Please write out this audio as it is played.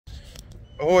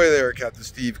Ahoy there, Captain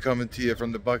Steve coming to you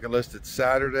from the bucket list. It's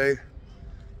Saturday.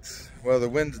 Well, the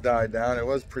winds died down. It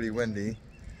was pretty windy.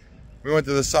 We went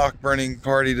to the sock burning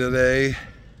party today.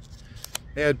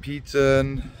 They had pizza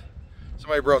and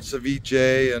somebody brought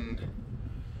ceviche and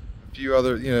a few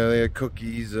other, they had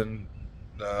cookies and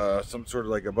some sort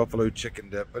of like a buffalo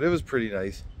chicken dip, but it was pretty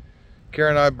nice.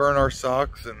 Karen and I burned our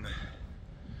socks, and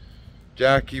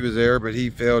Jack, he was there, but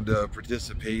he failed to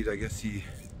participate. I guess he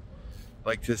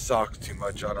liked his socks too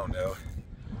much, I don't know.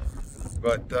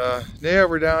 But yeah,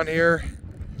 we're down here.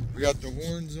 We got the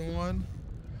horns on.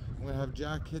 I'm gonna have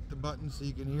Jack hit the button so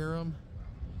you can hear them.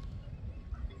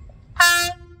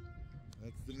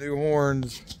 That's the new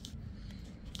horns.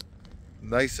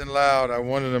 Nice and loud. I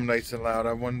wanted them nice and loud.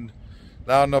 I wanted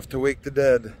loud enough to wake the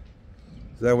dead.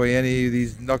 So that way any of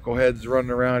these knuckleheads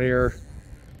running around here,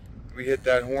 we hit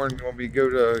that horn when we go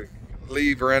to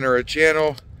leave or enter a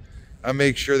channel. I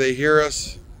make sure they hear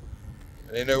us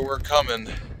and they know we're coming.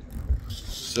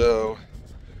 So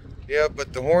yeah,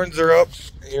 but the horns are up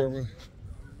here.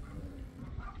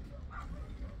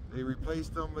 They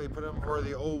replaced them. They put them where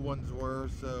the old ones were.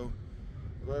 So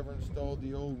whoever installed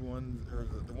the old ones, or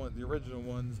the original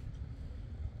ones,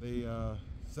 they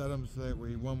set them so that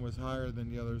way one was higher than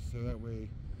the others. So that way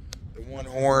the one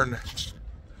horn,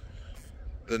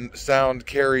 the sound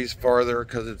carries farther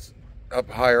because it's up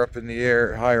higher up in the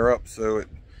air, higher up, so it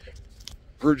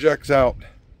projects out.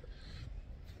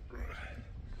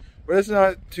 But it's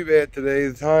not too bad today.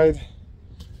 The tide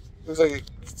looks like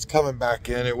it's coming back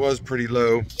in. It was pretty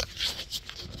low,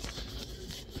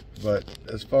 but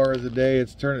as far as the day,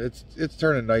 it's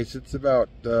turning nice. It's about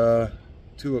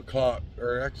 2 o'clock,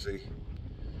 or actually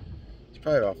it's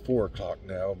probably about 4 o'clock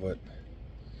now, but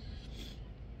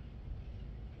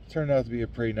it turned out to be a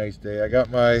pretty nice day. I got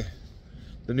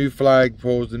the new flag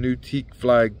poles, the new teak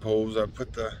flag poles. I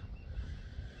put the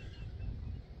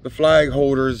flag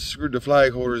holders, screwed the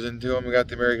flag holders into them. We got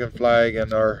the American flag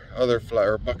and our other flag,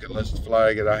 our bucket list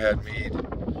flag that I had made,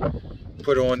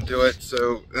 put onto it.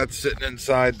 So that's sitting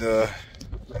inside the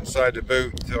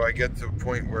boat until I get to a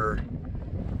point where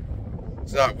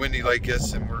it's not windy like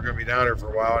this and we're gonna be down here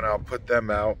for a while, and I'll put them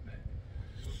out.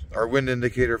 Our wind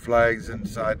indicator flags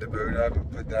inside the boat. I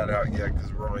haven't put that out yet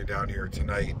because we're only down here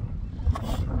tonight.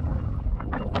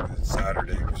 It's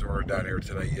Saturday, so we're down here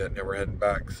tonight yet, and we're heading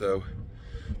back. So,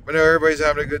 but no, everybody's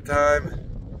having a good time.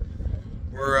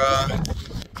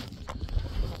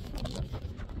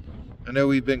 I know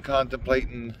we've been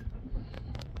contemplating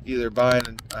either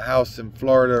buying a house in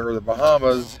Florida or the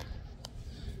Bahamas,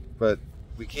 but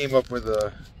we came up with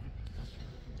a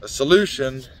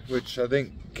solution, which I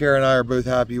think Karen and I are both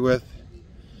happy with.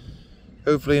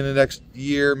 Hopefully in the next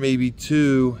year, maybe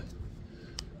 2,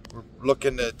 we're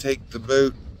looking to take the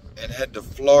boat and head to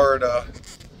Florida,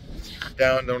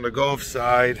 down on the Gulf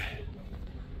side,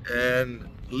 and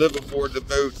live aboard the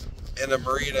boat in a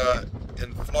marina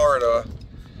in Florida.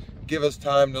 Give us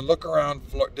time to look around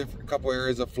a couple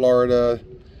areas of Florida,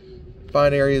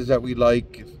 find areas that we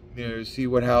like, see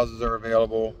what houses are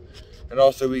available, and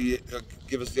also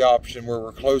give us the option where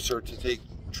we're closer to take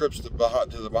trips to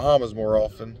the Bahamas more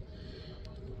often,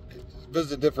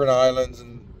 visit different islands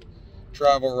and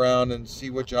travel around and see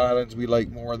which islands we like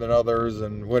more than others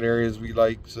and what areas we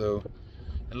like, so,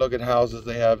 and look at houses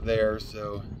they have there.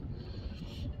 So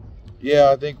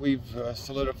yeah, I think we've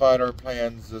solidified our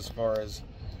plans as far as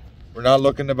we're not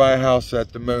looking to buy a house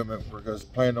at the moment. We're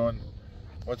just planning on,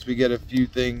 once we get a few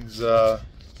things,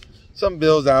 some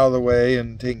bills out of the way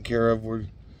and taken care of, we're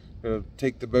gonna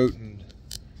take the boat and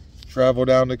travel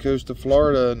down the coast of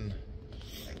Florida and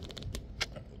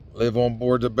live on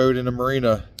board the boat in a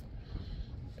marina.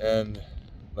 And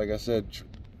like I said,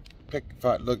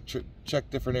 check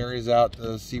different areas out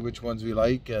to see which ones we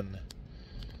like, and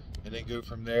then go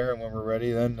from there. And when we're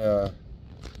ready, then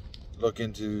look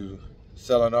into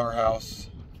selling our house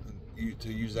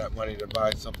to use that money to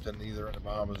buy something either in the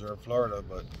Bahamas or in Florida.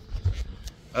 But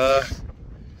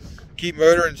keep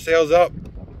motoring, sails up.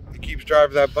 It keeps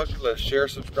driving that bucket list. Share,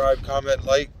 subscribe, comment,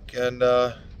 like, and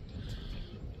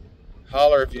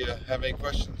holler if you have any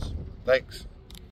questions. Thanks.